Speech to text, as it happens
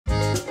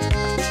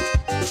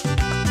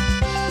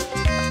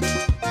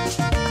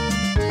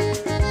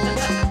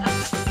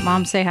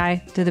Mom, say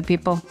hi to the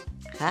people.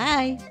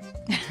 Hi.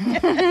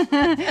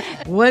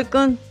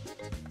 Welcome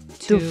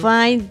to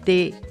Find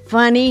the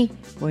Funny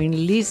with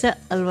Lisa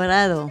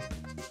Alvarado.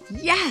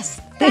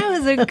 Yes, that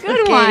was a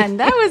good one.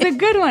 That was a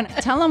good one.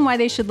 Tell them why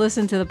they should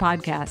listen to the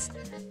podcast.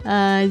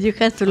 You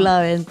have to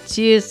love it.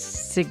 She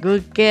is a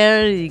good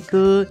girl,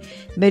 good,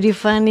 very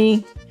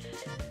funny,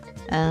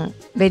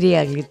 very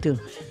ugly too.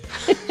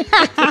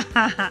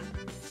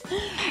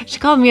 She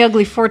called me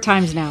ugly 4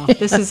 times now.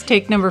 This is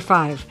take number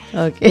 5.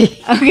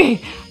 Okay.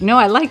 No,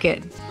 I like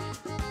it.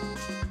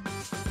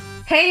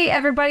 Hey,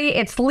 everybody.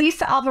 It's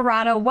Lisa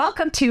Alvarado.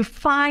 Welcome to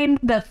Find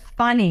the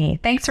Funny.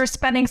 Thanks for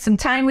spending some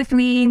time with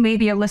me.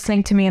 Maybe you're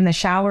listening to me in the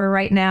shower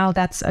right now.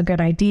 That's a good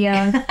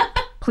idea.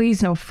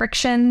 Please, no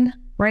friction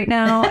right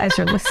now as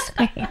you're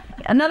listening.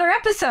 Another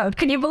episode.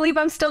 Can you believe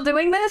I'm still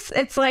doing this?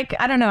 It's like,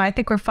 I don't know, I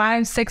think we're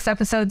 5, 6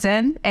 episodes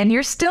in and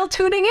you're still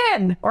tuning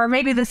in. Or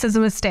maybe this is a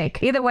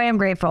mistake. Either way, I'm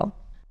grateful.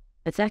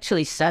 It's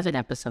actually 7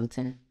 episodes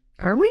in.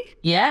 Are we?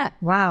 Yeah.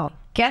 Wow.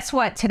 Guess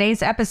what?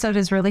 Today's episode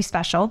is really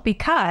special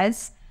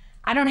because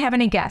I don't have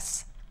any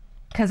guests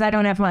because I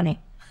don't have money.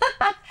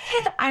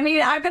 I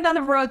mean, I've been on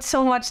the road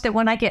so much that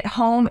when I get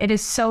home, it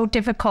is so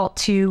difficult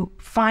to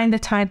find the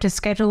time to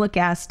schedule a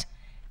guest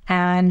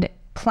and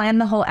plan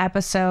the whole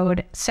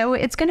episode. So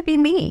it's going to be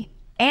me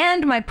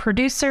and my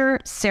producer,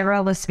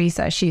 Sarah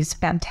Lasvisa. She's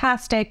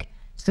fantastic.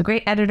 She's a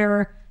great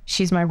editor.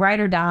 She's my ride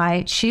or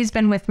die. She's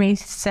been with me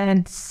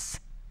since,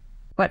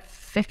 what,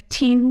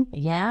 15?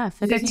 Yeah.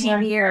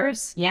 15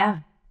 years. Yeah.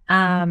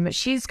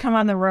 She's come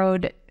on the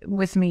road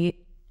with me,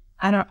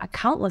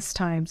 countless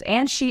times.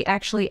 And she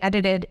actually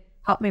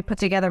helped me put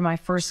together my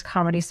first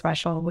comedy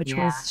special, which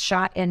was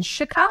shot in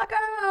Chicago.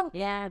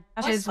 Yeah.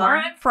 Which is where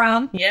I'm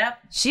from. Yep.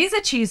 She's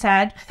a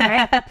cheesehead,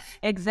 right?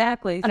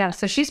 Exactly. No,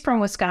 so she's from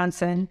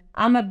Wisconsin.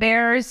 I'm a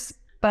Bears,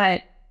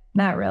 but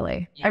not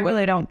really. Yeah, I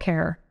really don't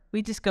care.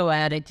 We just go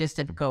at it just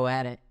to go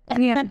at it.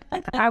 Yeah,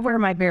 I wear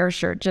my Bears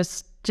shirt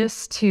just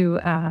to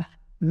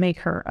make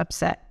her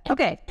upset.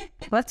 Okay,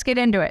 let's get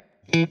into it.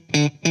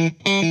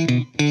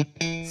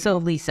 So,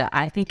 Lisa,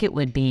 I think it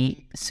would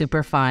be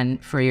super fun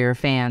for your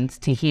fans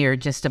to hear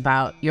just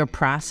about your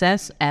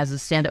process as a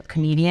stand-up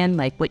comedian,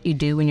 like what you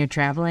do when you're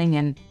traveling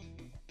and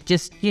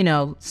just,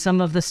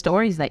 some of the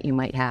stories that you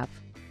might have.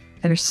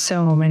 There's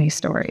so many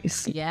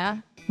stories. Yeah?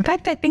 In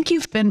fact, I think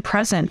you've been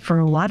present for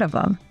a lot of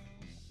them.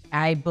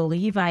 I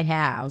believe I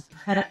have.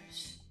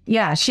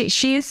 Yeah,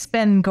 she's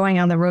been going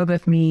on the road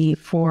with me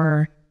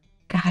for,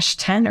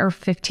 10 or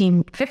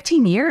 15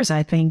 years,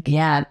 I think.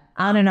 Yeah.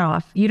 On and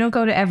off. You don't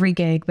go to every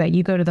gig, but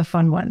you go to the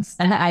fun ones.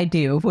 I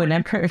do.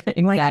 Whenever.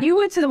 Exactly. Like you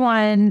went to the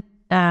one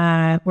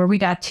where we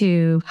got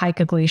to hike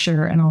a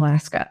glacier in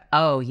Alaska.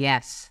 Oh,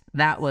 yes.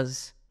 That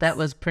was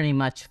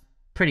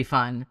pretty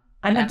fun.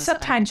 And then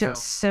sometimes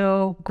it's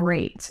so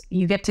great.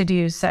 You get to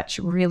do such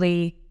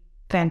really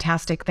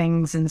fantastic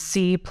things and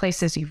see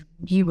places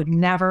you would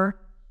never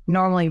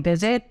normally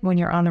visit when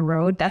you're on the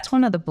road. That's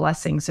one of the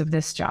blessings of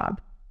this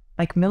job.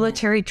 Like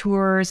military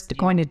tours,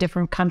 going to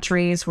different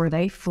countries where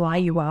they fly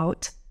you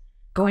out,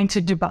 going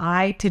to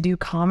Dubai to do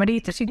comedy,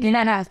 to get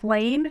on a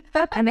plane,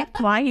 and they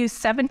fly you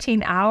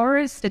 17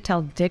 hours to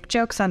tell dick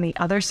jokes on the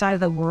other side of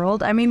the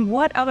world. I mean,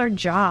 what other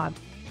job?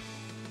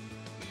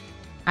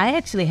 I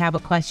actually have a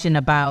question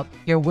about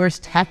your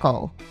worst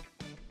heckle.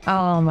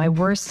 Oh, my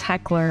worst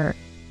heckler.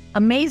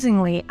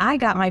 Amazingly, I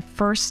got my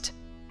first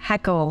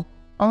heckle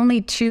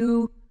only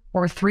 2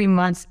 or 3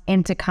 months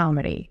into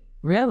comedy.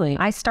 Really?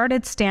 I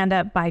started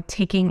stand-up by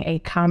taking a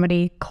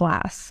comedy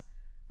class,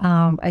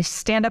 a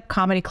stand-up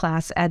comedy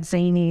class at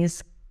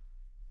Zanies.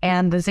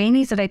 And the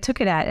Zanies that I took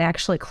it at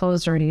actually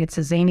closed already. It's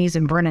a Zanies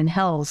in Vernon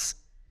Hills.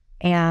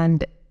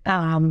 And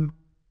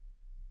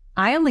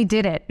I only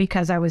did it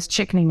because I was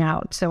chickening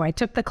out. So I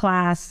took the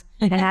class,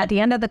 and at the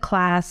end of the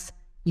class,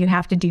 you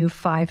have to do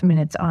 5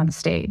 minutes on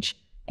stage.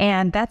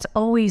 And that's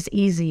always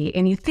easy.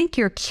 And you think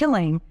you're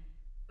killing,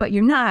 but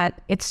you're not.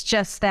 It's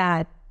just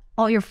that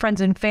all your friends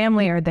and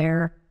family are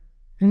there,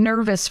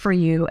 nervous for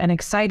you and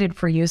excited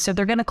for you. So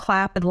they're going to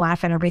clap and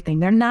laugh and everything.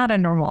 They're not a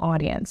normal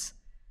audience.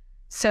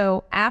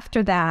 So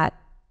after that,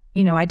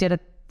 I did a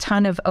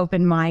ton of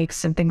open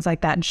mics and things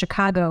like that in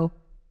Chicago.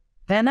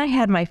 Then I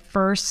had my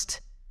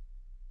first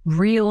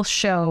real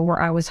show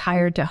where I was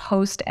hired to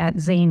host at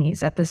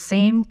Zanies at the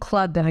same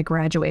club that I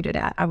graduated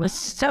at. I was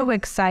so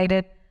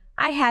excited.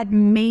 I had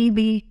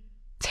maybe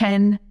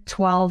 10,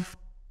 12,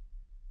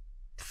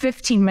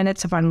 15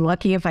 minutes if I'm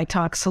lucky if I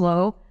talk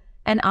slow.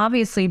 And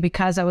obviously,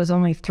 because I was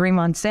only 3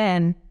 months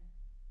in,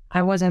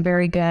 I wasn't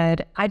very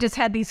good. I just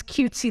had these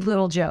cutesy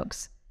little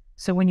jokes.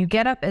 So when you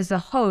get up as the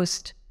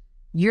host,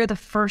 you're the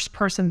first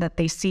person that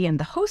they see. And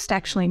the host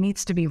actually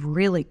needs to be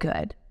really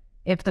good.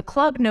 If the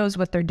club knows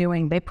what they're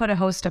doing, they put a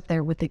host up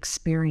there with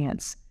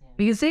experience.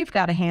 Because they've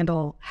got to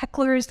handle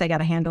hecklers. They got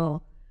to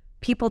handle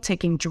people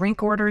taking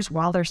drink orders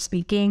while they're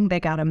speaking. They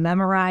got to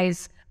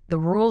memorize the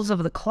rules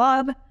of the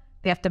club.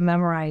 They have to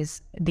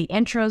memorize the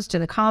intros to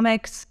the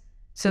comics.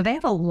 So they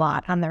have a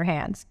lot on their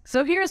hands.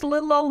 So here's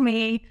little old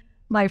me,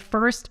 my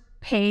first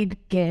paid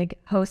gig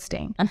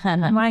hosting.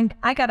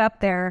 I got up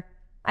there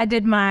I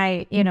did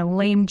my,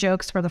 lame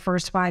jokes for the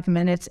first 5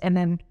 minutes. And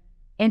then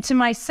into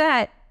my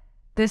set,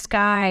 this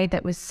guy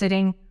that was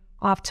sitting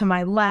off to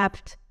my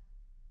left,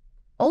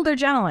 older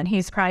gentleman,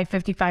 he's probably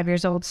 55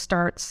 years old,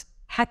 starts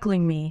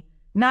heckling me.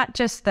 Not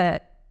just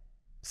the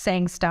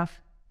saying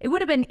stuff. It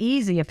would have been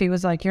easy if he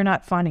was like, you're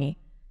not funny.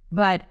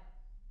 But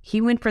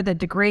he went for the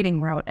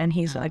degrading route and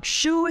he's like,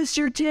 show us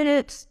your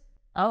tits.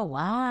 Oh,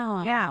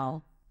 wow. Yeah.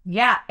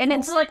 Yeah. And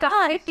it's like a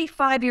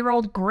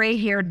 55-year-old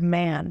gray-haired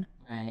man.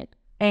 Right.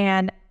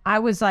 And I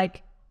was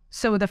like,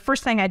 so the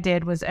first thing I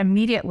did was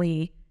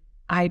immediately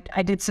I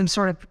did some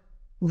sort of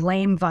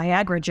lame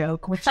Viagra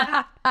joke, which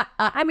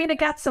I mean, it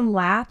got some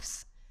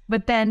laughs,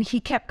 but then he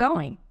kept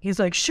going. He's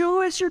like,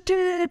 show us your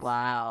tits.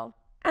 Wow.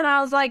 And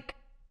I was like,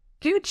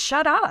 dude,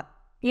 shut up,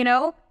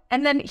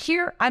 And then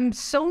here I'm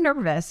so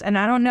nervous and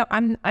I don't know,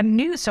 I'm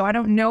new, so I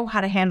don't know how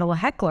to handle a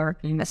heckler,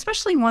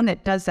 especially one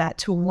that does that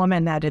to a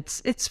woman that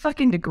it's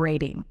fucking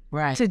degrading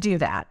to do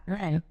that.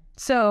 Right.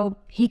 So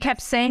he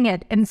kept saying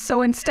it. And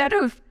so instead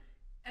of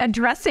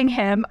addressing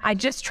him, I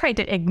just tried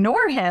to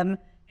ignore him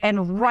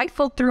and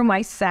rifled through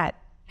my set.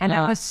 And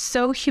I was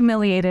so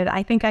humiliated.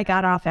 I think I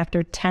got off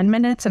after 10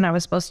 minutes and I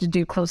was supposed to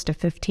do close to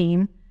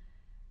 15.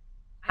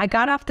 I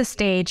got off the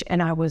stage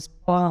and I was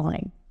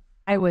bawling.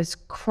 I was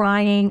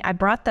crying. I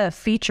brought the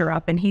feature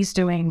up and he's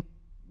doing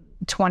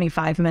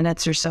 25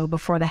 minutes or so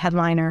before the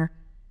headliner.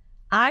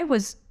 I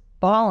was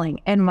bawling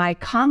and my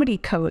comedy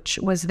coach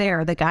was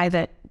there, the guy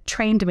that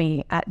trained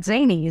me at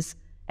Zany's,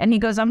 and he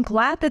goes, I'm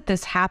glad that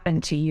this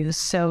happened to you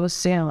so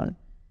soon.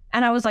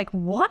 And I was like,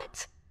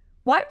 what?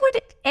 Why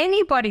would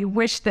anybody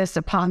wish this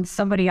upon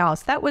somebody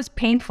else? That was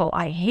painful.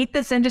 I hate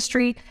this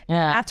industry.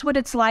 Yeah. That's what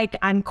it's like.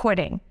 I'm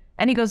quitting.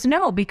 And he goes,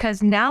 no,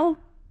 because now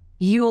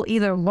you'll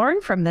either learn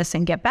from this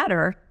and get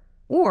better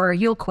or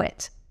you'll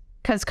quit.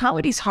 Because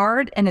comedy's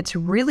hard and it's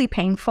really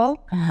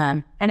painful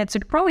and it's a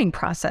growing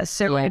process.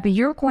 So if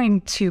you're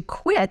going to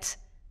quit,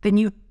 then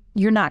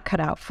you're not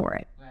cut out for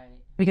it.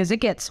 Because it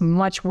gets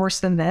much worse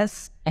than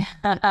this.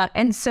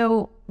 And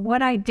so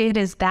what I did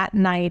is that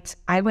night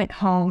I went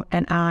home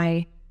and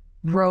I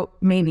wrote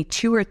maybe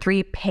 2 or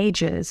 3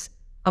 pages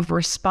of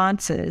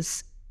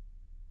responses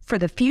for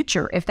the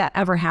future if that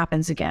ever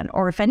happens again,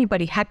 or if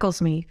anybody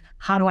heckles me,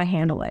 how do I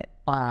handle it?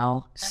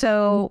 Wow.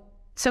 So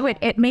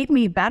it made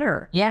me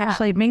better. Yeah.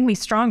 Actually, it made me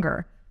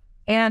stronger.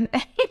 And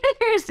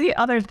here's the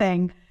other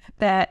thing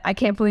that I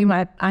can't believe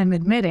I'm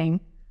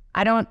admitting.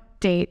 I don't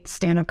date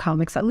stand-up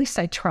comics. At least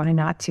I try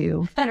not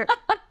to.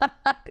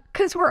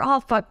 Because we're all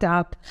fucked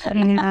up.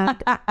 And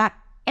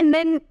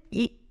then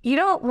you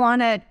don't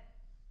want to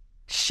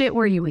shit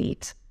where you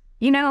eat.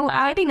 Being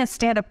a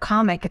stand-up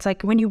comic, it's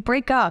like when you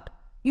break up,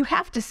 you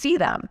have to see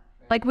them.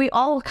 Like we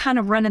all kind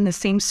of run in the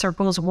same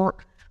circles,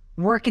 work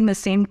in the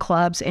same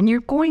clubs, and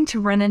you're going to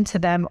run into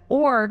them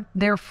or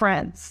their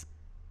friends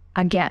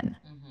again.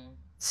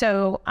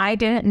 So I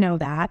didn't know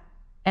that.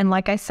 And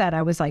like I said,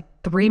 I was like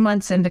 3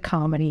 months into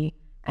comedy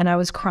and I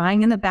was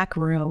crying in the back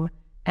room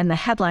and the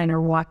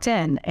headliner walked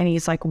in and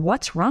he's like,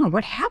 what's wrong?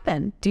 What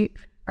happened?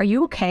 Are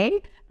you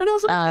okay? And I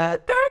was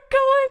like, that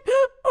guy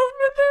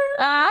over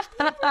there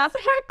is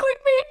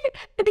heckling me.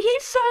 And he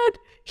said,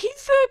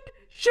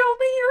 show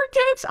me your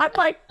tits. I'm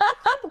like,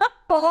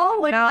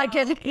 bawling like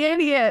an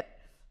idiot.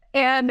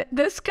 And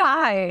this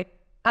guy,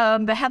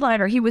 the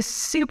headliner, he was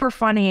super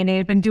funny and he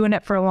had been doing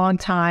it for a long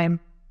time.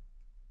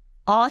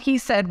 All he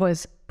said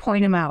was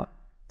point him out.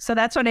 So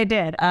that's what I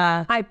did.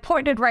 I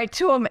pointed right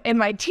to him in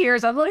my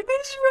tears. I'm like,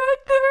 he's right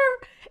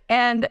there.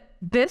 And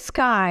this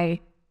guy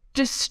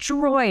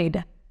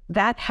destroyed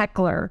that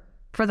heckler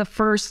for the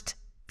first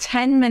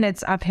 10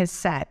 minutes of his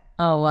set.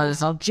 Oh,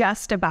 wow.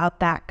 Just about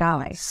that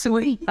guy.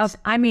 Sweet.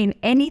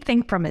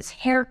 Anything from his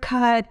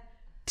haircut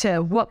to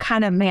what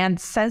kind of man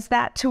says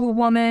that to a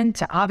woman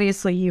to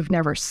obviously you've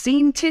never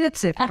seen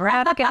tits. If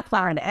Brad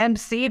Heckler an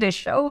MC to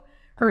show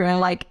her,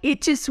 like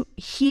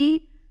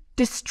he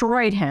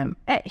destroyed him.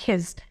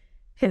 His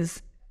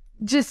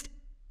just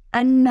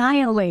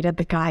annihilated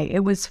the guy.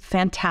 It was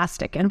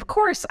fantastic. And of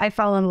course I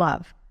fell in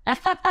love.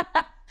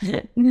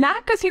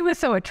 Not because he was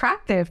so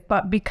attractive,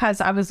 but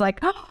because I was like,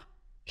 oh,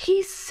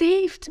 he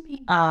saved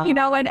me.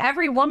 And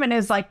every woman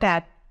is like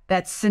that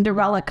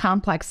Cinderella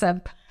complex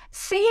of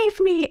save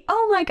me.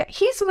 Oh my God,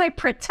 he's my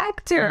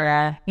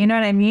protector. You know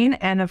what I mean?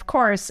 And of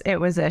course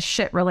it was a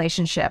shit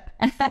relationship.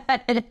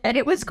 And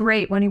it was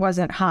great when he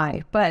wasn't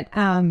high, but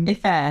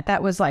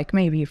that was like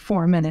maybe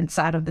 4 minutes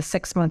out of the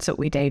 6 months that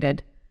we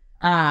dated.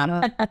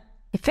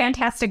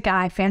 Fantastic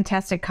guy,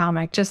 fantastic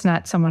comic, just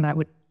not someone I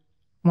would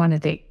want to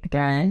date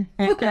again.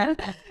 Okay.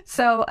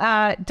 So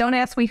don't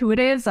ask me who it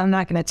is. I'm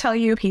not going to tell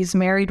you. He's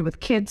married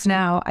with kids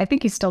now. I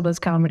think he still does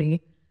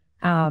comedy.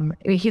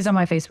 He's on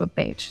my Facebook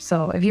page.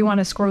 So if you want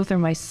to scroll through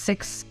my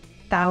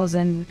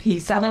 6,000,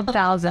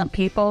 7,000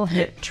 people,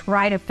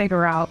 try to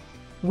figure out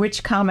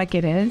which comic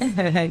it is.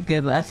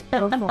 Good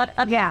luck.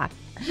 Yeah.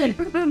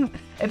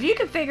 If you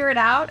can figure it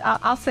out,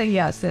 I'll say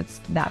yes, it's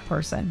that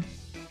person.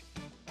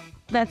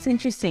 That's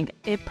interesting.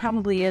 It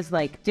probably is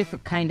like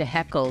different kind of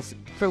heckles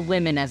for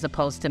women as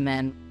opposed to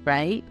men,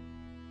 right?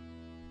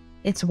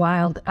 It's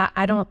wild.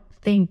 I don't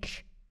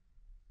think.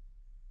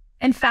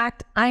 In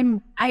fact, I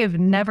have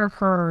never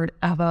heard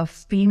of a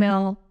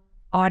female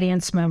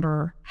audience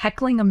member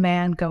heckling a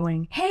man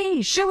going,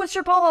 "Hey, show us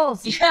your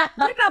balls." Yeah,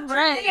 Look up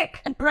your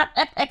dick. right.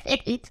 That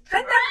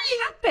never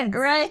happens.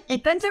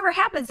 Right. That never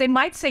happens. They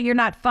might say you're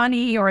not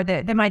funny, or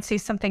they might say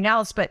something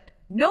else, but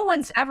no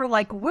one's ever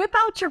like, "Whip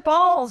out your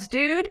balls,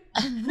 dude.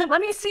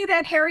 Let me see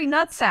that hairy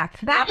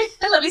nutsack."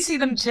 Let me see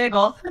them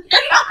jiggle.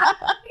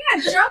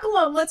 Yeah, juggle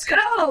them. Let's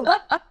go.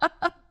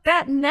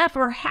 That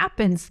never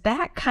happens.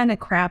 That kind of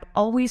crap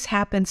always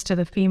happens to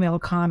the female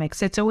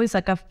comics. It's always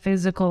like a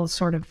physical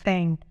sort of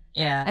thing.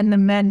 Yeah. And the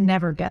men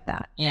never get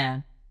that.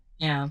 Yeah.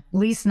 Yeah. At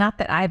least not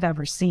that I've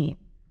ever seen.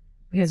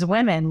 Because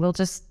women will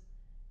just,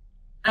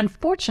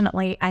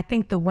 unfortunately, I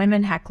think the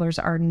women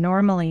hecklers are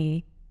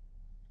normally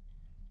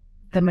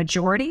the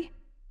majority.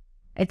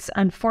 It's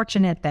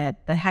unfortunate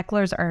that the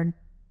hecklers are,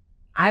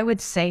 I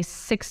would say,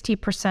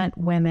 60%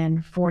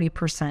 women,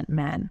 40%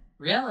 men.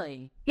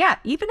 Really? Yeah,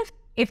 even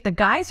if the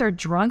guys are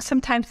drunk,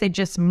 sometimes they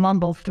just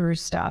mumble through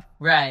stuff.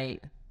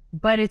 Right.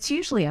 But it's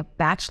usually a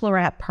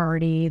bachelorette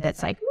party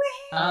that's like,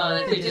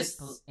 Oh, they just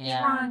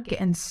drunk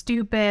and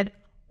stupid.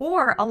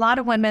 Or a lot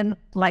of women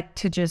like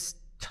to just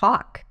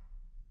talk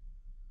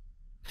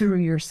through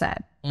your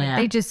set. Like Yeah.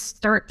 they just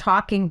start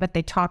talking, but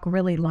they talk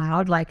really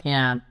loud. Like,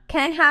 Yeah.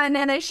 can I have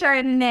another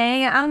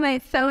Chardonnay? Oh, my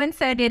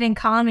so-and-so didn't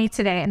call me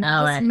today. And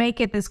Oh, let's right. make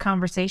it this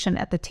conversation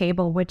at the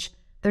table, which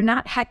they're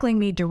not heckling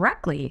me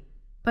directly,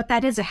 but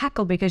that is a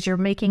heckle because you're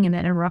making an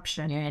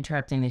interruption You're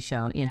interrupting the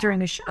show. Yeah. during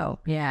the show.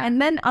 Yeah.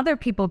 And then other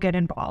people get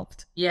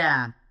involved.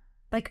 Yeah.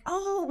 Like,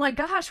 oh my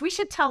gosh, we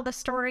should tell the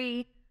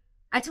story.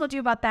 I told you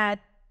about that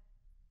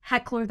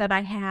heckler that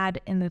I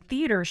had in the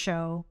theater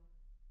show.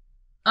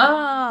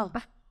 Oh.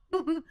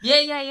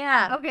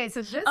 Yeah. Okay,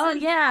 so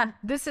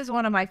this is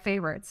one of my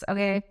favorites.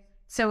 Okay,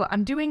 so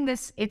I'm doing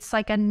this. It's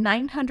like a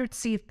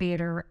 900-seat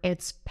theater.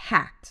 It's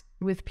packed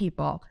with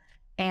people,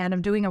 and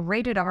I'm doing a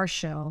rated R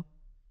show.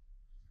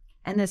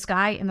 And this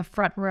guy in the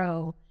front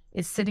row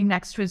is sitting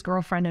next to his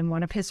girlfriend and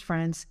one of his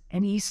friends,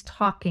 and he's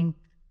talking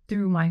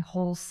through my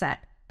whole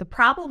set. The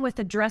problem with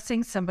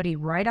addressing somebody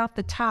right off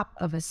the top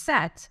of a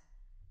set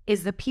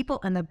is the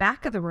people in the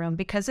back of the room,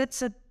 because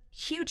it's a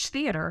huge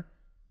theater,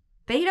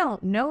 they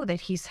don't know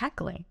that he's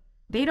heckling.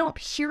 They don't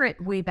hear it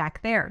way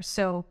back there.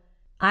 So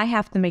I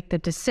have to make the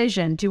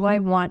decision, do I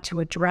want to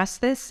address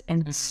this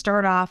and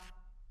start off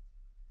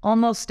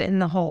almost in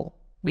the hole?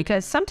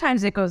 Because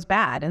sometimes it goes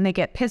bad and they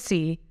get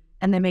pissy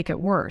and they make it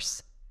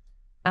worse.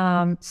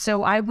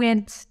 So I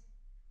went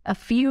a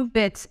few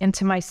bits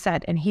into my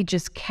set and he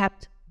just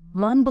kept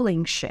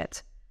mumbling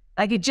shit.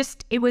 Like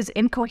it was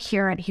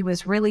incoherent. He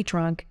was really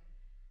drunk.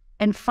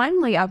 And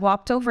finally, I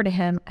walked over to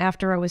him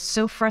after I was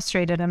so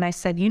frustrated and I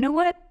said, you know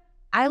what?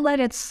 I let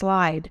it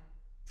slide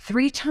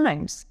 3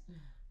 times.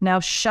 Now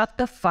shut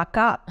the fuck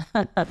up.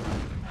 Here's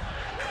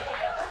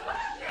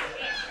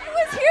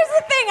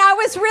the thing, I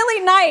was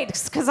really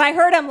nice because I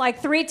heard him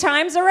like 3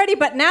 times already,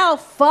 but now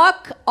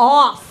fuck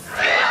off.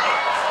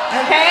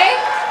 Okay?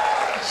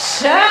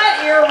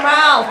 Shut your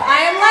mouth. I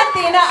am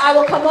Latina. I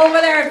will come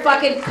over there and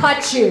fucking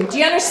cut you. Do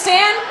you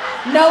understand?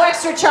 No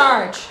extra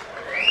charge.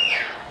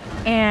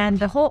 And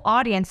the whole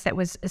audience that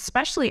was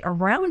especially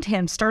around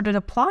him started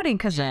applauding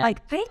because,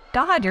 like, thank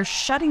God you're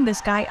shutting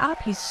this guy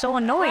up. He's so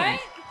annoying. Right?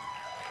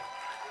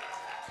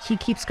 He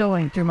keeps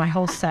going through my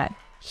whole set,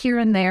 here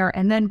and there.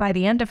 And then by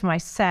the end of my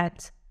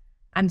set,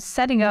 I'm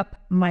setting up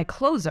my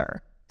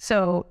closer.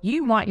 So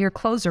you want your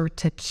closer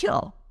to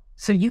kill.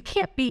 So you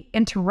can't be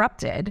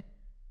interrupted,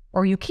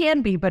 or you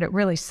can be, but it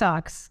really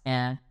sucks.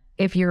 Yeah.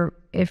 If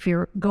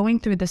you're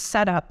going through the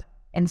setup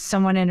and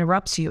someone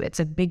interrupts you, it's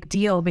a big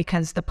deal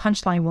because the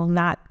punchline will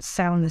not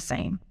sound the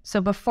same. So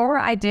before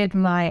I did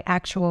my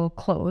actual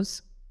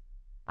close,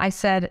 I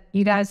said,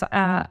 you guys,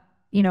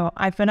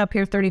 I've been up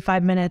here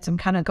 35 minutes. I'm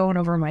kind of going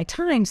over my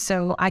time,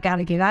 so I got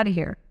to get out of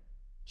here.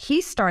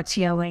 He starts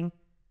yelling,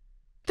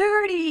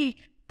 30,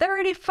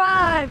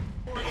 35.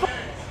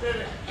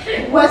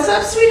 What's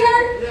up,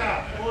 sweetheart?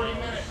 Yeah, 40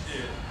 minutes,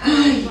 dude.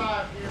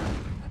 45 here.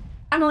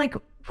 I'm like,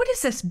 what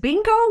is this,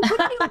 bingo?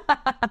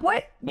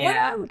 What?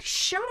 Yeah. What?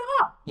 Shut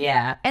up.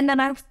 Yeah. And then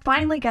I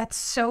finally got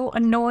so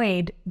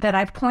annoyed that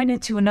I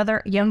pointed to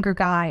another younger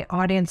guy,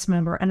 audience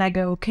member, and I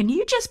go, can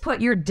you just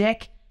put your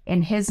dick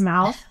in his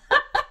mouth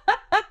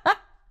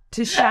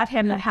to shut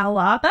him the hell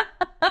up?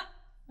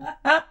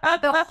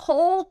 The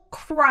whole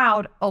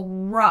crowd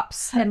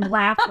erupts and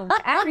laughs.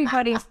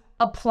 Everybody's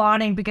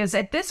applauding because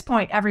at this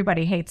point,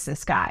 everybody hates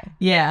this guy.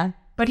 Yeah.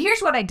 But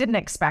here's what I didn't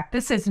expect.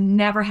 This has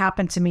never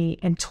happened to me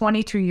in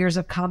 22 years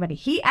of comedy.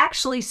 He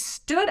actually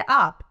stood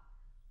up,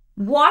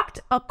 walked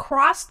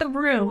across the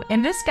room,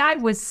 and this guy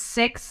was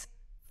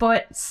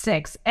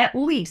 6'6", at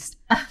least.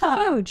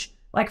 Huge.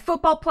 Like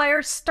football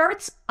player,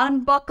 starts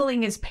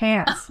unbuckling his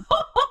pants.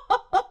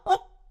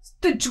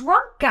 The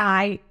drunk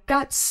guy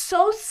got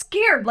so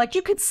scared. Like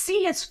you could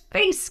see his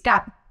face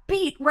got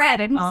beet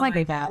red. And he's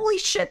like, holy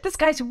shit, this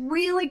guy's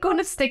really going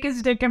to stick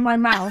his dick in my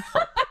mouth.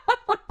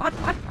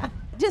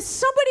 Does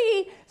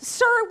somebody,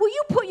 sir, will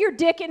you put your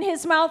dick in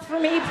his mouth for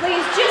me,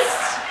 please?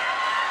 Just...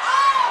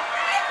 Oh,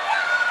 thank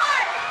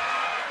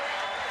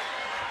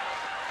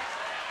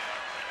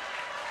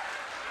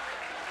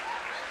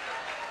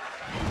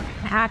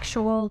God!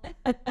 Actual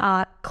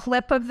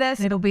clip of this.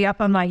 It'll be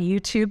up on my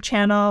YouTube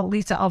channel,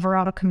 Lisa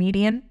Alvarado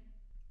Comedian.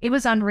 It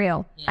was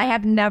unreal. I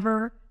have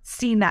never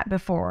seen that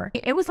before.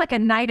 It was like a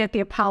night at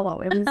the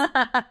Apollo. It was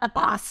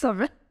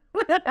awesome.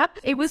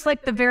 It was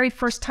like the very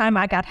first time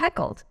I got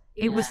heckled.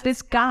 It was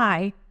this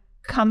guy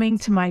coming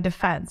to my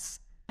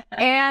defense.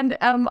 And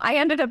I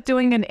ended up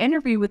doing an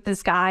interview with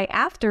this guy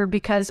after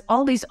because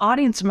all these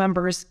audience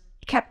members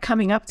kept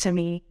coming up to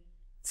me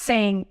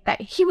saying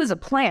that he was a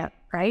plant,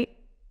 right?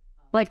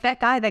 Like that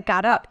guy that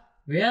got up.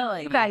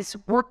 Really? You guys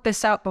worked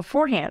this out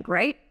beforehand,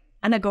 right?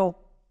 And I go,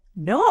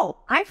 no,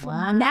 I've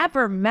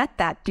never met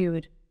that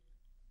dude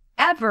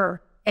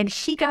ever. And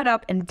he got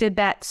up and did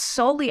that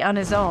solely on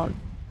his own.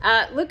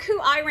 Look who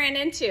I ran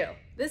into.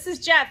 This is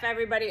Jeff,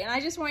 everybody, and I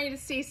just want you to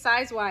see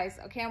size-wise.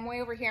 Okay, I'm way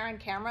over here on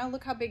camera.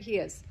 Look how big he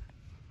is.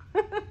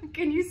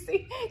 Can you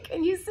see?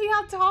 Can you see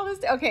how tall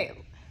this? Okay,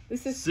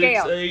 this is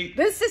scale. 6'8".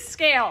 This is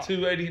scale.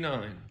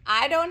 289.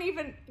 I don't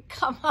even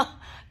come on.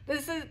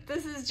 This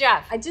is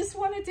Jeff. I just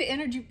wanted to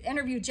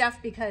interview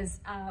Jeff because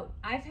I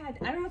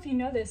don't know if you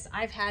know this,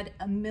 I've had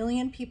 1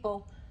 million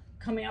people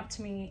coming up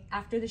to me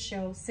after the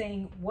show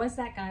saying, was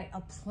that guy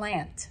a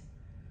plant?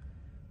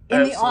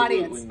 In the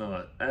audience. Absolutely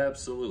not.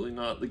 Absolutely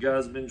not. The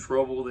guy's been in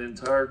trouble the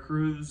entire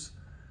cruise.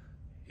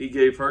 He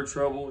gave her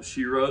trouble.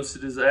 She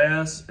roasted his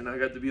ass, and I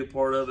got to be a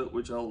part of it,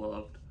 which I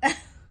loved.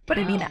 But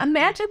I mean,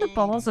 imagine the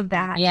balls of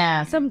that.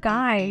 Yeah. Some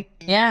guy,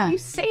 Yeah. you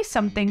say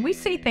something. We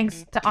say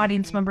things to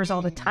audience members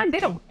all the time.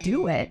 They don't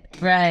do it.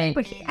 Right.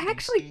 But he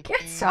actually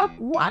gets up,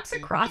 walks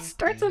across,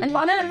 starts a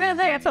lot of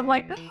dance. I'm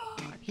like,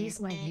 oh,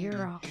 he's my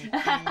hero.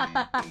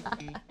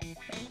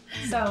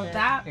 So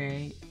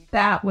Great.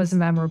 that was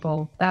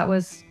memorable. That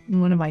was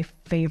one of my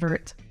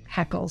favorite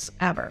heckles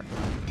ever.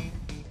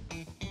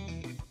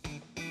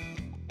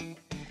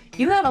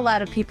 You had a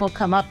lot of people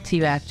come up to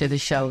you after the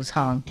shows,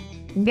 huh?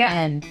 Yeah.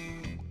 And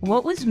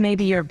what was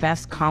maybe your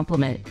best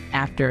compliment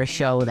after a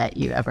show that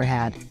you ever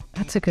had?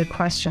 That's a good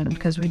question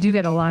because we do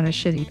get a lot of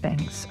shitty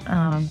things.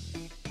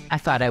 I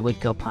thought I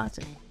would go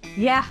positive.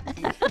 Yeah,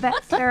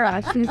 that's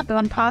Sarah. She's the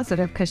one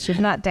positive because she's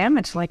not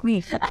damaged like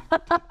me.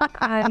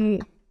 I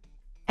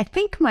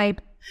think my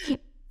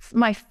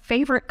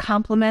favorite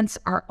compliments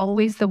are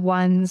always the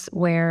ones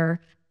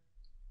where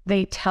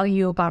they tell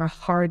you about a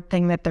hard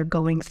thing that they're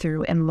going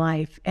through in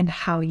life and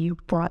how you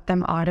brought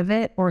them out of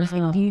it. Or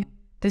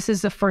this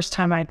is the first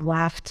time I've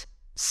laughed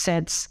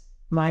since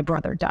my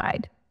brother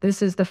died.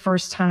 This is the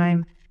first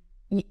time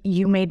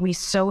you made me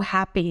so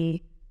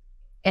happy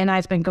and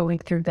I've been going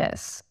through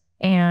this.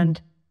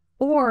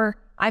 Or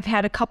I've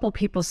had a couple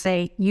people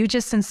say, you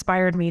just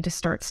inspired me to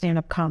start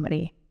stand-up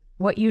comedy.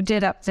 What you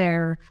did up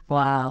there.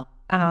 Wow.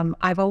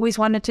 I've always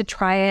wanted to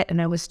try it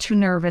and I was too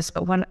nervous,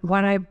 but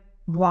when I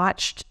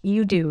watched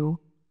you do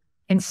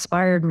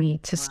inspired me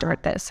to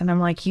start this. And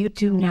I'm like, you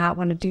do not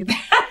want to do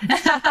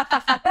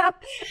that.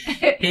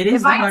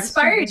 If I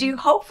inspired you,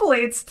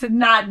 hopefully it's to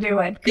not do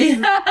it.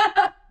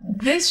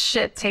 This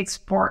shit takes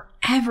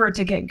forever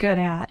to get good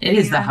at. It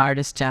is the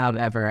hardest job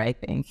ever, I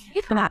think.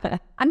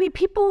 I mean,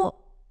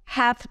 people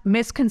have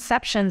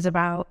misconceptions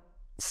about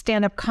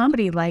stand-up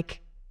comedy,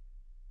 like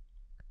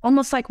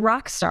almost like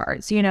rock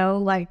stars, you know,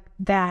 like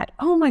that,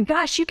 oh my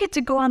gosh, you get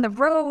to go on the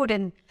road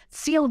and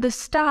see all this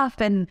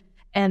stuff and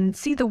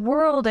see the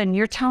world and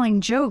you're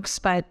telling jokes,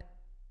 but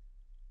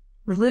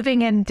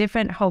living in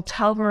different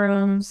hotel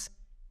rooms,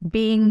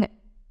 being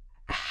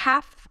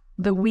half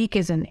the week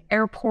is in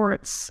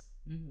airports,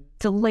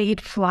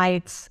 delayed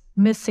flights,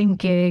 missing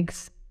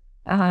gigs,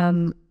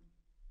 shitty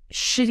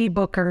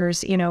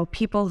bookers, you know,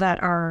 people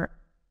that are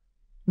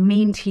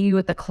mean to you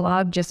at the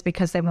club just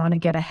because they want to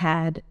get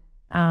ahead.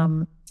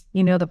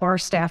 You know, the bar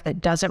staff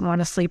that doesn't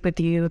want to sleep with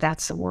you,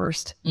 that's the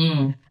worst.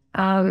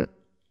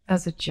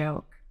 As a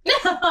joke.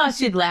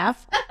 She'd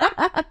laugh.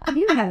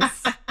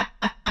 Yes.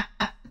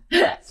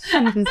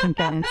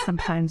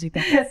 Sometimes you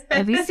think.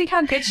 Have you seen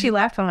how good she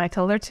laughed when I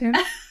told her to?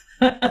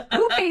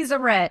 Who pays the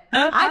rent?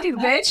 I do,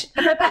 bitch.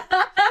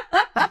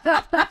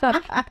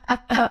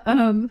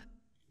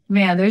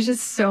 Man, there's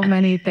just so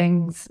many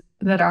things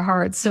that are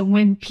hard. So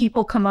when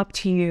people come up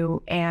to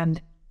you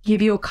and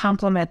give you a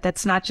compliment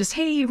that's not just,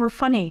 hey, you were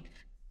funny,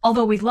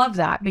 although we love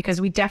that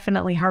because we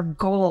definitely, our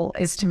goal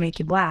is to make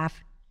you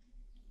laugh.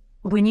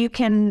 When you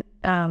can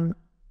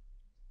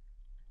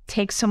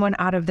take someone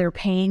out of their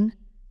pain,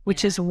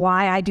 which is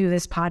why I do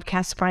this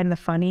podcast, Find the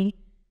Funny,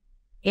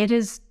 it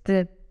is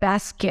the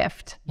best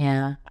gift,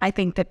 I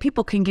think, that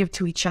people can give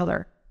to each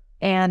other.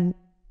 And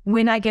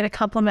when I get a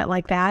compliment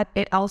like that,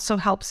 it also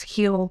helps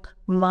heal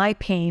my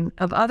pain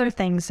of other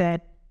things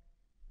that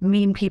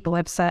mean people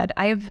have said.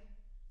 I have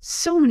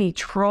so many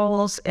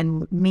trolls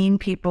and mean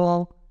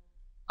people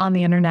on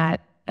the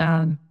internet.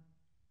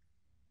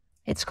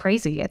 It's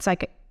crazy. It's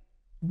like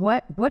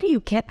what do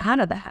you get out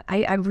of that?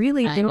 I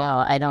really I do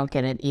know. I don't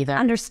get it either.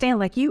 understand.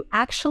 Like, you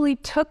actually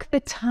took the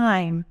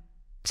time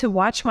to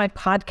watch my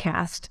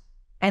podcast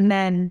and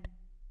then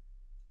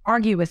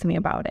argue with me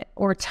about it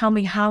or tell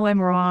me how I'm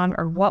wrong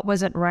or what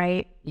wasn't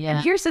right. Yeah.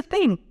 And here's the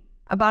thing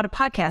about a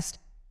podcast.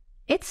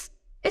 It's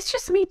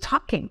just me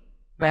talking.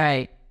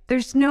 Right.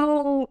 There's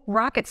no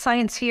rocket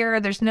science here.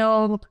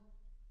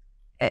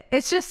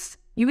 It's just,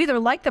 you either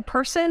like the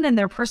person and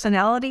their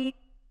personality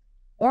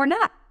or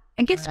not.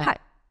 And guess what?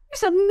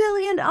 There's a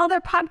million other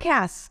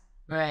podcasts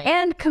Right.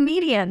 and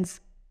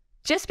comedians.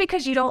 Just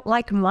because you don't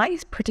like my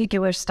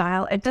particular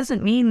style, it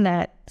doesn't mean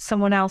that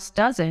someone else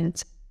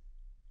doesn't.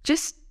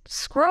 Just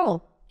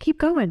scroll, keep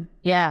going.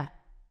 Yeah,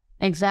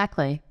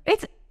 exactly.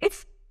 It's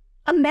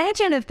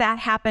imagine if that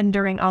happened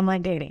during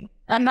online dating.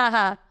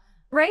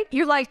 Right?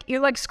 You're like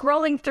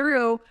scrolling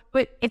through,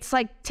 but it's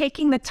like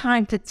taking the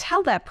time to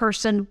tell that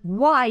person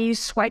why you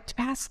swiped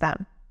past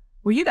them.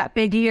 Well, you got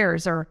big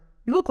ears, or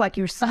you look like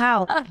you're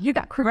Sal. You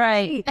got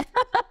crooked teeth.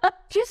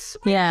 Just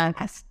swipe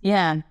past.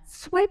 Yeah.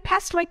 Swipe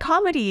past my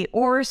comedy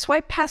or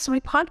swipe past my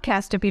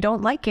podcast if you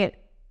don't like it.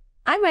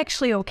 I'm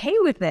actually okay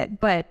with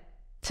it, but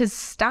to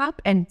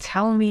stop and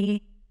tell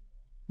me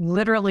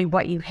literally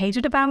what you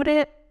hated about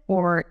it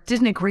or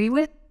didn't agree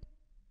with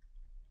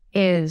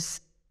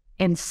is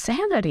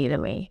insanity to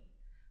me.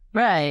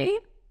 Right.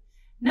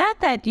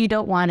 Not that you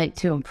don't want it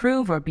to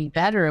improve or be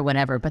better or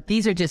whatever, but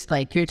these are just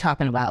like, you're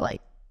talking about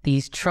like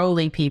these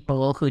trolly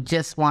people who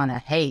just want to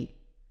hate.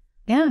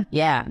 Yeah.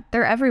 Yeah.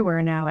 They're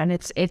everywhere now, and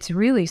it's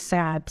really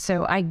sad.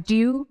 So I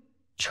do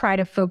try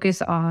to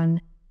focus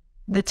on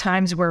the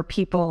times where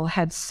people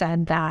had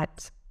said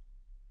that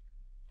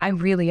I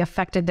really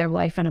affected their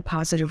life in a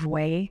positive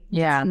way.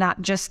 Yeah.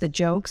 Not just the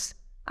jokes.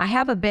 I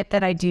have a bit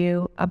that I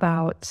do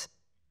about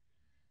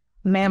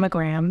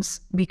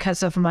mammograms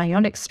because of my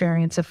own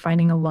experience of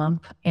finding a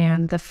lump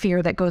and the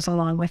fear that goes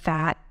along with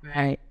that.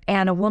 Right.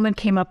 And a woman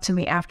came up to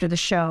me after the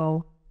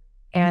show,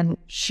 and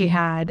she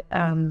had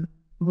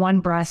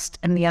one breast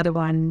and the other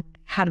one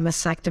had a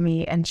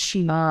mastectomy, and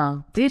she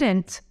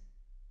didn't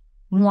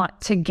want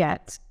to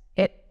get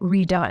it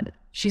redone.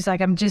 She's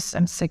like, I'm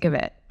sick of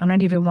it. I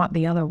don't even want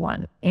the other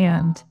one.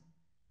 And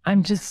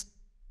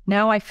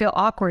now I feel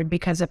awkward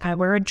because if I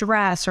wear a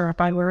dress or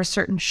if I wear a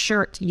certain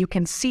shirt, you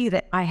can see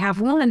that I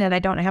have one and I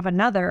don't have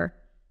another.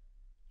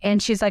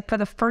 And she's like, for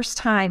the first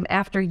time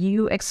after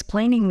you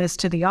explaining this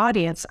to the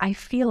audience, I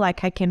feel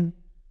like I can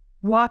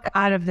walk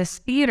out of this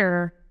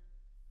theater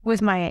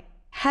with my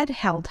head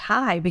held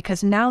high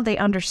because now they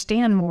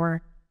understand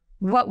more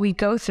what we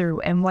go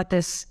through and what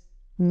this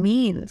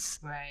means.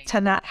 Right.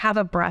 To not have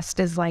a breast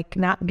is like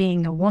not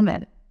being a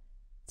woman.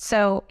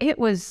 So it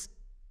was,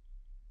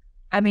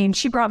 I mean,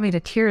 she brought me to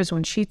tears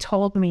when she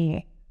told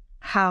me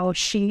how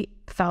she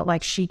felt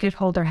like she could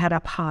hold her head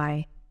up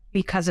high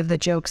because of the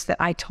jokes that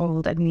I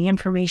told and the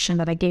information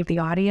that I gave the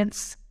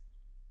audience.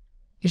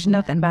 There's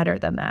nothing better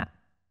than that.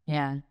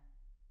 Yeah.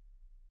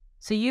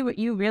 So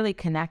you really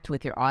connect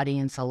with your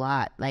audience a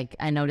lot. Like,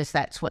 I noticed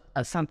that's what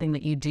something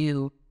that you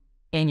do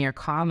in your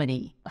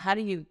comedy. How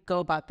do you go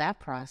about that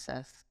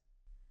process?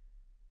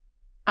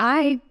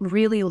 I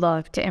really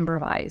love to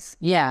improvise.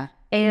 Yeah.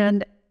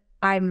 And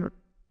I'm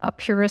a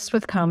purist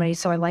with comedy,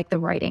 so I like the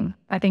writing.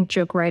 I think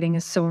joke writing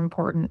is so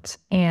important.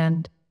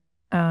 And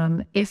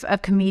if a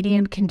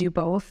comedian can do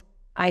both,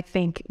 I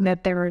think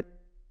that they're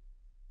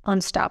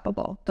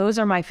unstoppable. Those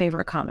are my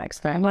favorite comics.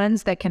 The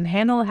ones that can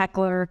handle a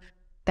heckler,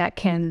 that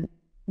can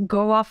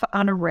go off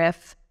on a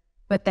riff,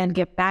 but then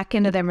get back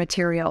into their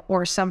material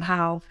or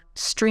somehow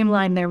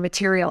streamline their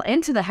material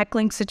into the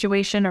heckling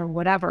situation or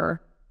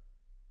whatever,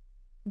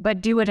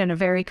 but do it in a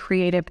very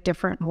creative,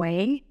 different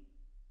way.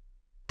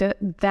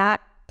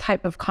 That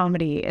type of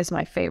comedy is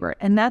my favorite.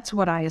 And that's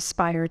what I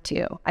aspire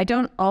to. I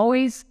don't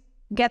always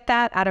get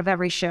that out of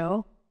every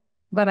show,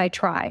 but I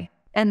try.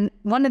 And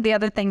one of the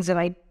other things that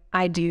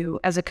I do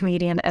as a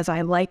comedian is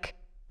I like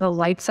the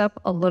lights up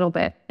a little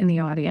bit in the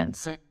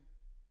audience.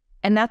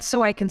 And that's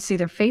so I can see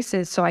their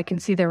faces, so I can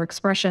see their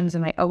expressions,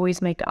 and I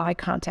always make eye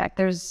contact.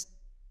 There's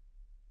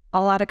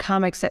a lot of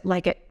comics that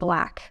like it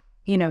black.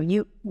 You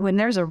know, when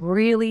there's a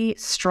really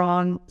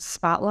strong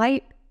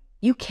spotlight,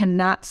 you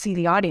cannot see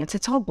the audience.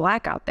 It's all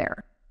black out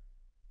there.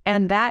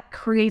 And that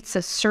creates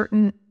a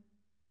certain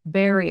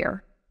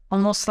barrier,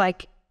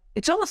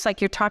 it's almost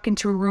like you're talking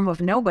to a room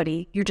of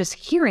nobody. You're just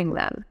hearing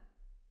them.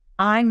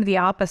 I'm the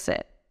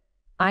opposite.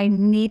 I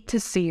need to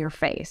see your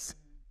face.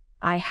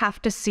 I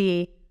have to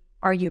see,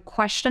 are you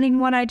questioning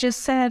what I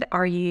just said?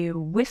 Are you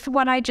with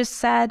what I just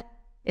said?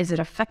 Is it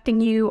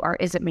affecting you, or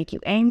is it make you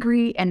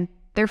angry? And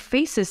their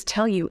faces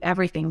tell you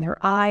everything, their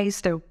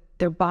eyes,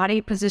 their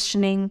body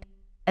positioning.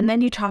 And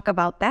then you talk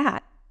about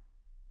that.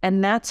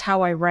 And that's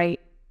how I write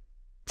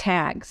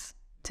tags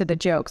to the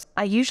jokes.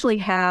 I usually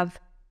have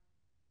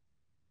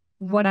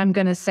what I'm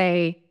going to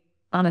say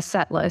on a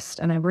set list,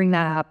 and I bring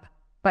that up,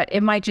 but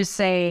it might just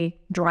say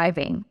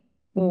driving,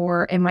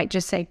 or it might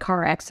just say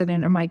car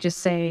accident, or it might just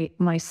say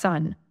my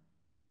son.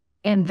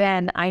 And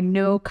then I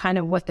know kind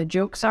of what the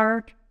jokes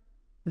are,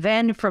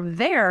 Then from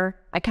there,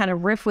 I kind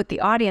of riff with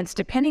the audience,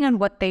 depending on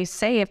what they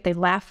say. If they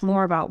laugh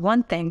more about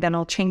one thing, then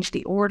I'll change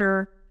the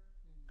order.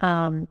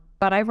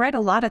 But I write a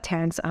lot of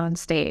tags on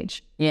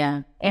stage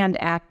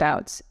and act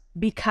outs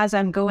because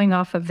I'm going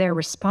off of their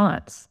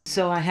response.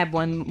 So I have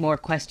one more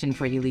question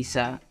for you,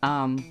 Lisa.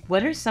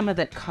 What are some of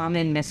the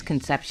common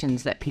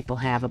misconceptions that people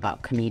have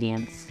about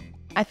comedians?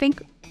 I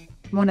think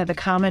one of the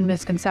common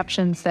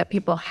misconceptions that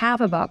people have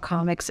about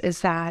comics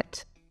is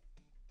that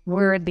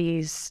we're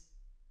these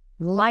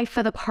life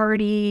of the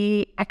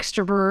party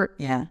extrovert.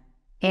 Yeah.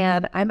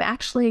 And I'm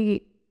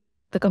actually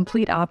the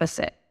complete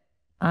opposite.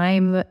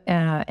 I'm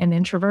an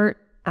introvert.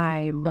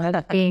 I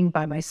love being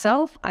by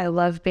myself. I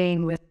love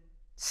being with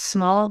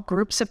small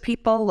groups of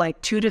people,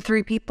 like 2 to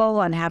 3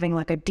 people, and having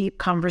like a deep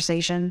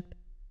conversation.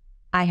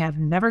 I have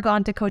never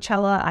gone to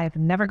Coachella. I've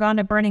never gone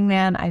to Burning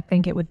Man. I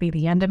think it would be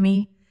the end of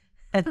me.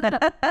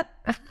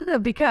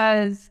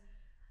 Because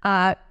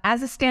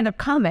as a stand-up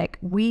comic,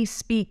 we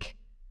speak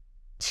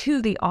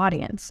to the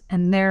audience,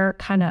 and they're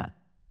kind of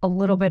a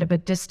little bit of a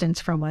distance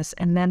from us.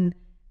 And then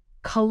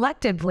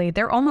collectively,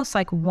 they're almost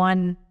like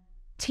one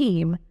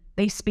team.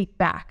 They speak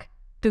back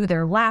through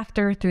their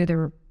laughter, through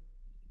their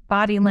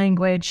body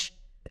language.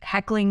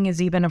 Heckling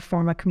is even a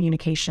form of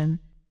communication.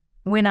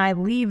 When I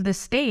leave the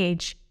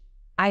stage,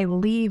 I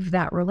leave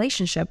that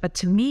relationship. But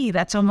to me,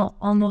 that's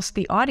almost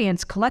the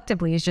audience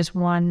collectively is just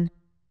one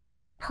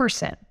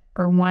person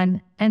or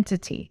one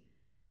entity.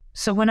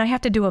 So when I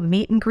have to do a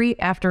meet and greet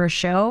after a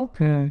show,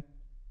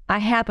 I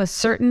have a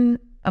certain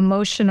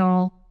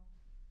emotional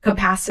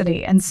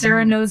capacity. And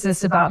Sarah knows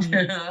this about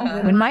me.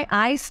 When my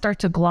eyes start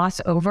to gloss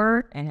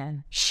over,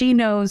 she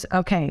knows,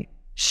 okay,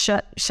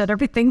 shut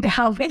everything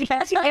down.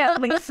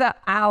 Get Lisa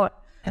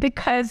out.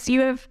 Because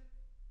you have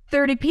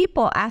 30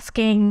 people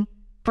asking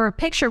for a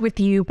picture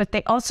with you, but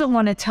they also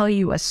want to tell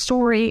you a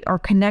story or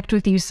connect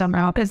with you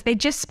somehow because they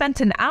just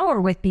spent an hour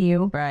with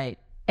you. Right.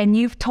 And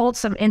you've told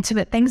some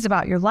intimate things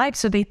about your life.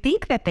 So they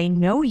think that they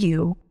know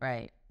you.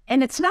 Right.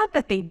 And it's not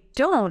that they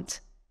don't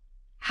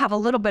have a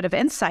little bit of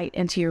insight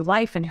into your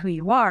life and who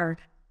you are,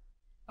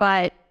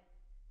 but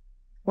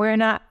we're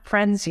not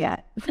friends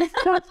yet.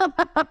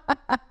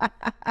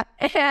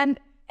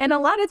 And a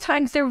lot of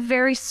times they're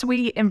very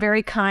sweet and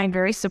very kind,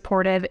 very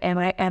supportive. And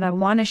I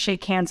want to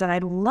shake hands, and I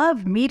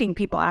love meeting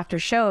people after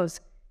shows.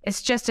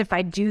 It's just if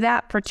I do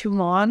that for too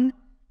long,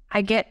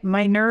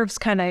 my nerves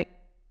kind of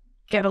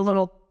get a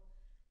little,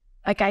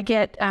 like I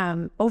get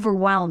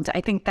overwhelmed. I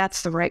think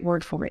that's the right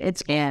word for it.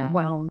 It's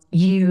overwhelmed.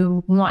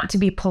 You want to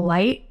be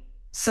polite.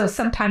 So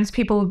sometimes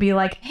people will be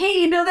like,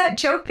 hey, you know that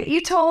joke that you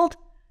told?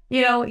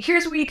 You know,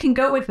 here's where you can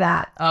go with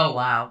that. Oh,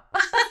 wow.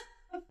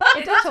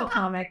 It does tell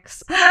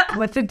comics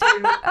what to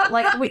do.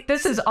 Like,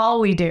 this is all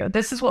we do.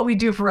 This is what we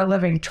do for a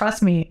living.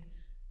 Trust me.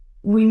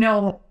 We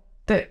know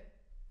that.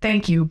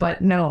 Thank you,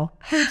 but no.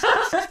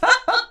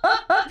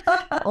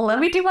 Let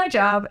me do my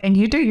job and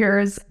you do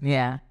yours.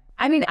 Yeah.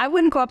 I mean, I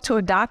wouldn't go up to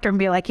a doctor and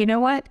be like, you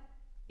know what?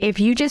 If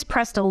you just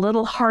pressed a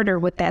little harder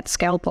with that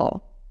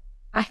scalpel,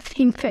 I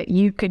think that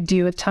you could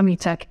do a tummy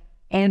tuck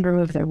and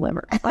remove their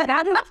liver. But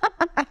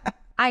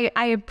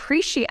I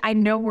appreciate, I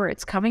know where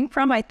it's coming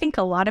from. I think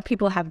a lot of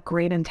people have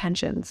great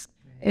intentions.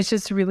 It's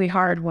just really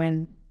hard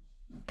when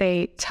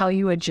they tell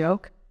you a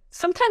joke.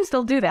 Sometimes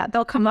they'll do that.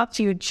 They'll come up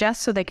to you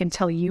just so they can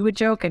tell you a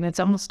joke, and it's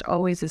almost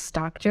always a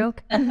stock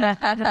joke. And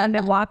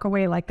they walk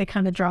away like they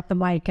kind of drop the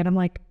mic, and I'm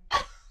like,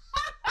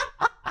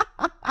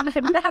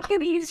 I'm not going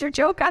to use your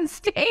joke on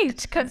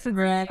stage because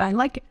I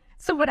like it.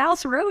 Someone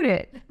else wrote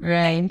it.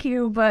 Right. Thank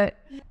you. But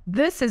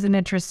this is an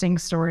interesting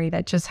story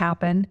that just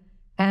happened.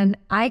 And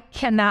I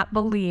cannot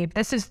believe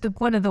this is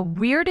one of the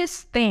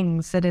weirdest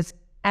things that has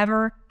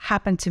ever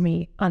happened to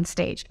me on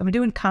stage. I'm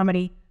doing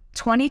comedy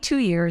 22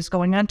 years,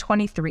 going on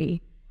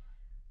 23.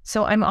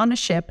 So I'm on a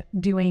ship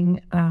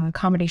doing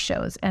comedy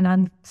shows. And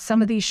on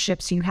some of these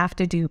ships, you have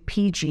to do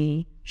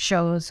PG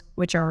shows,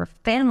 which are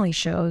family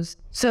shows.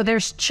 So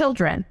there's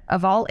children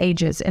of all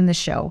ages in the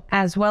show,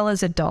 as well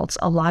as adults.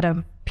 A lot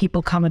of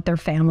people come with their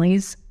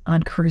families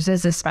on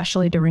cruises,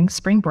 especially during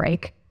spring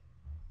break.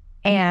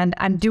 And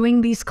I'm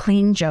doing these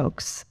clean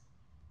jokes.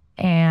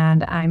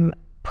 And I'm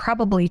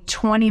probably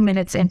 20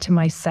 minutes into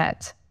my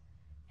set.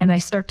 And I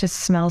start to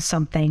smell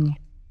something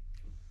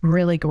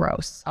really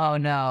gross. Oh,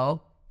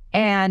 no.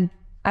 And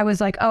I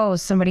was like, oh,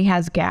 somebody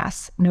has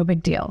gas. No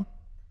big deal.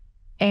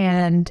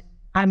 And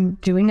I'm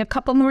doing a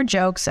couple more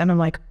jokes. And I'm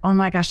like, oh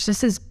my gosh,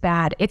 this is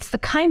bad. It's the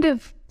kind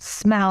of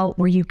smell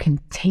where you can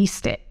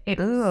taste it.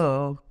 It's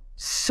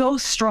so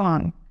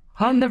strong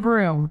on the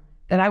room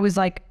that I was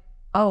like,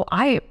 oh,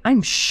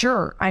 I'm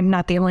sure I'm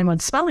not the only one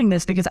smelling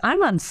this because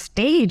I'm on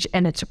stage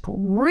and it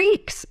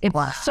reeks.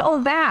 It's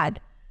so bad.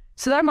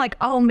 So then I'm like,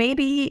 oh,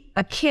 maybe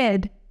a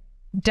kid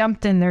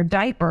dumped in their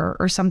diaper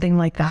or something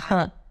like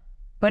that.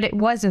 But it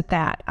wasn't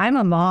that. I'm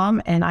a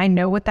mom and I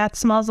know what that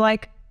smells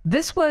like.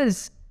 This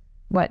was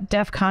what,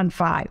 DEFCON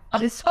 5.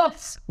 This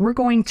was, we're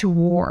going to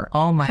war.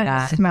 Oh my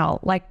God. Smell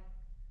like.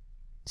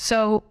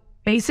 So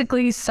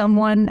basically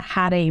someone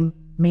had a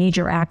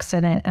major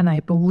accident, and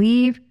I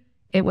believe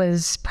it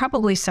was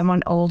probably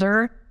someone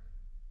older,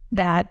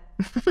 that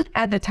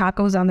had the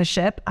tacos on the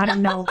ship. I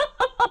don't know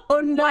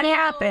what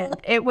happened.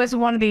 It was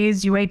one of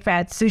these you ate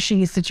fat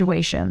sushi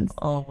situations.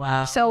 Oh,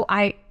 wow. So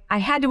I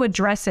had to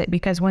address it,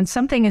 because when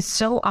something is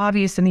so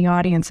obvious in the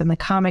audience and the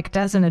comic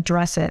doesn't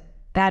address it,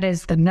 that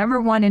is the number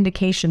one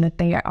indication that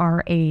they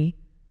are a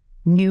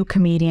new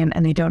comedian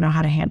and they don't know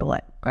how to handle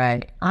it.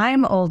 Right.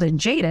 I'm old and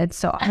jaded,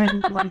 so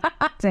I'm going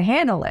to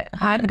handle it.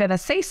 I'm going to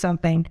say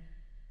something.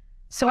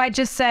 So I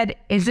just said,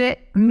 is it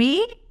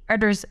me, or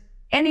does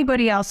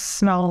anybody else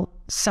smell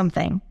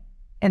something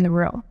in the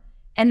room?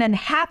 And then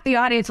half the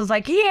audience was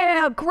like,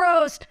 yeah,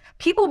 gross.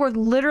 People were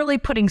literally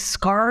putting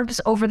scarves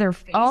over their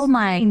face. Oh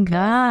my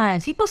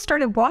God. People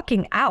started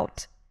walking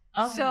out.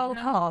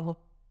 No.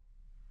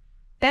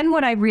 Then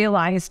what I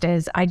realized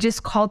is I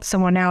just called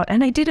someone out,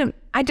 and I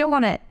don't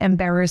want to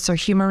embarrass or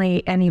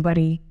humiliate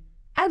anybody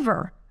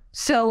ever.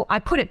 So I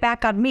put it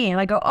back on me, and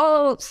I go,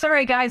 oh,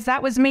 sorry guys,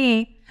 that was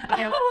me.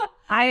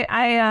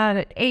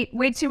 I ate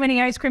way too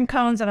many ice cream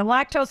cones and I'm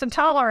lactose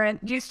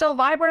intolerant. Do you still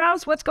vibe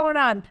house? What's going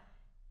on?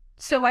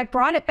 So I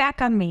brought it back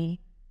on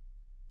me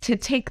to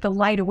take the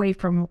light away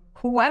from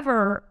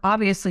whoever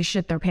obviously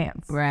shit their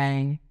pants.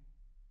 Right.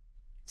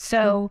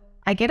 So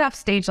I get off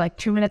stage like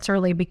 2 minutes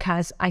early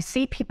because I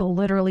see people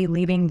literally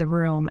leaving the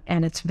room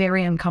and it's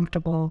very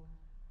uncomfortable.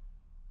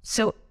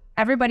 So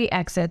everybody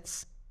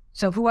exits.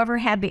 So whoever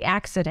had the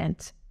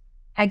accident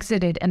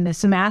exited in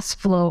this mass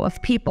flow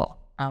of people.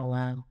 Oh,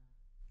 wow.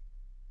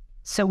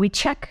 So we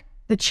check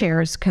the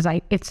chairs because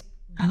it's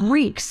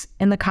reeks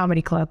in the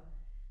comedy club.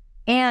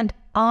 And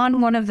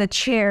on one of the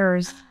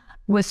chairs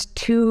was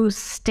 2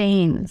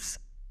 stains.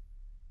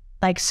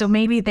 Like, so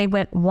maybe they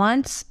went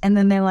once and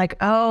then they're like,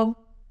 oh,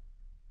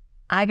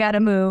 I gotta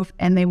move.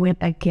 And they went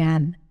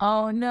again.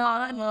 Oh, no.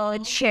 On the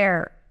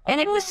chair. And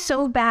it was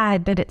so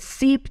bad that it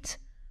seeped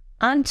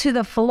onto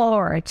the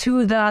floor,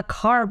 to the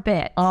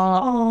carpet.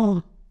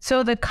 Oh.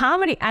 So the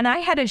comedy, and I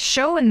had a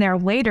show in there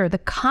later, the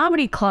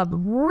comedy club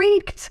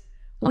reeked.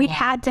 We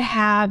had to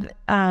have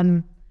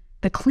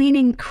the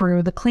cleaning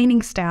crew, the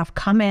cleaning staff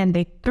come in.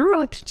 They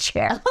threw out the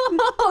chair.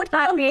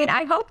 I mean,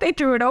 I hope they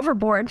threw it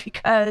overboard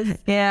because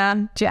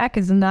Jack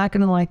is not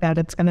going to like that.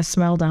 It's going to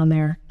smell down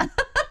there.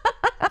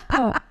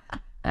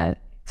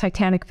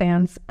 Titanic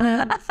fans.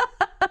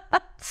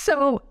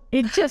 So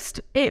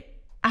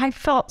I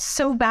felt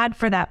so bad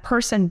for that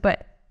person,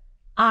 but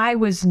I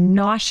was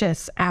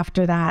nauseous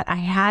after that. I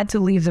had to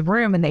leave the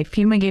room, and they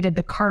fumigated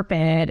the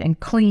carpet and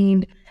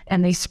cleaned,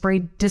 and they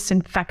sprayed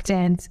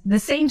disinfectant, the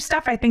same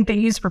stuff I think they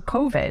use for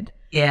COVID.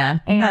 Yeah.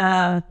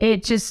 And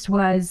it just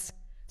was.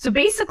 So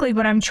basically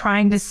what I'm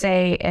trying to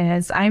say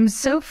is, I'm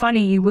so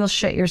funny, you will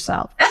shit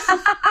yourself.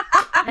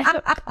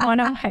 On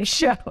my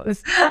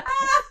shows.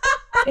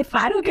 If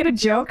I don't get a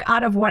joke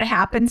out of what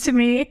happened to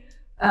me,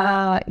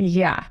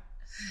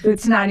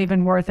 it's not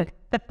even worth it.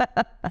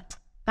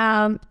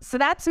 So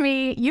that's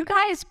me. You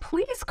guys,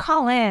 please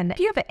call in. If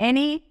you have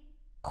any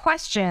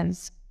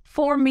questions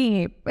for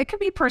me, it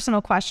could be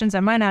personal questions. I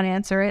might not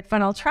answer it,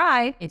 but I'll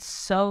try. It's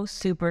so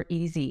super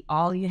easy.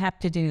 All you have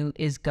to do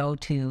is go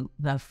to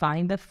the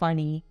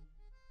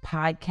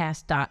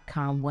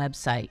findthefunnypodcast.com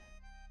website.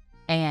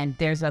 And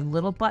there's a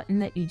little button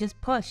that you just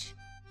push.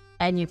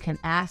 And you can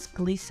ask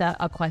Lisa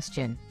a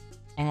question.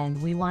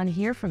 And we want to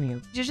hear from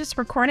you. You're just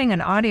recording an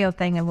audio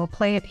thing, and we'll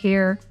play it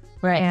here.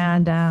 Right.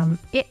 And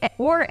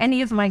or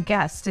any of my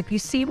guests. If you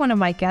see one of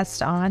my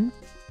guests on,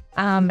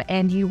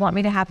 and you want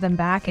me to have them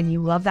back, and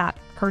you love that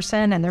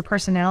person and their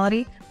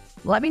personality,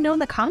 let me know in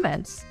the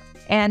comments.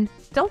 And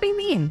don't be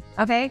mean,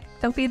 okay?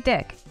 Don't be a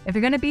dick. If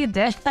you're gonna be a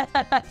dick,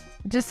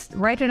 just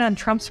write it on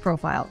Trump's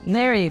profile.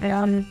 There you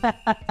go.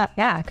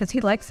 Yeah, because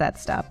he likes that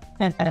stuff.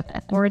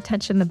 More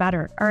attention, the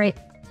better. All right.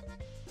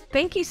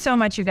 Thank you so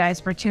much, you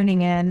guys, for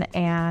tuning in,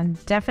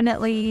 and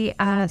definitely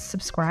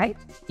subscribe.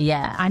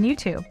 Yeah. On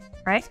YouTube,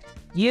 right?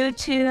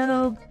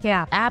 YouTube,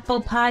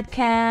 Apple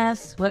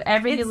Podcasts,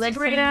 whatever you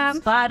listen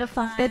to,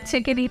 Spotify, the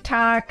Tickety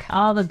Talk,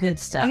 all the good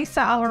stuff.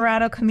 Lisa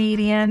Alvarado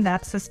comedian.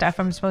 That's the stuff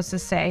I'm supposed to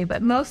say.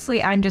 But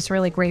mostly, I'm just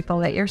really grateful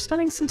that you're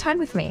spending some time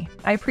with me.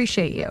 I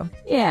appreciate you.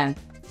 Yeah.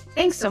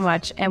 Thanks so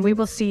much, and we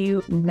will see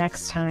you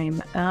next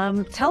time.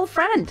 Tell a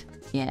friend.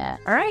 Yeah.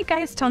 All right,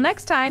 guys. Till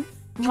next time.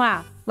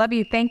 Mwah. Love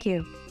you. Thank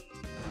you.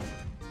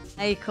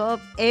 I hope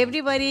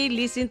everybody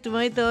listen to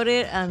my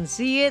daughter and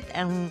see it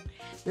and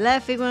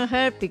laughing on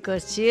her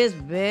because she is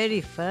very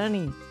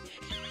funny.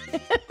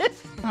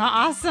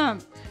 Awesome.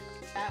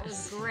 That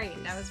was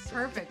great. That was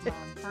perfect, Mom.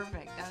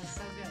 Perfect. That was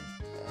so good.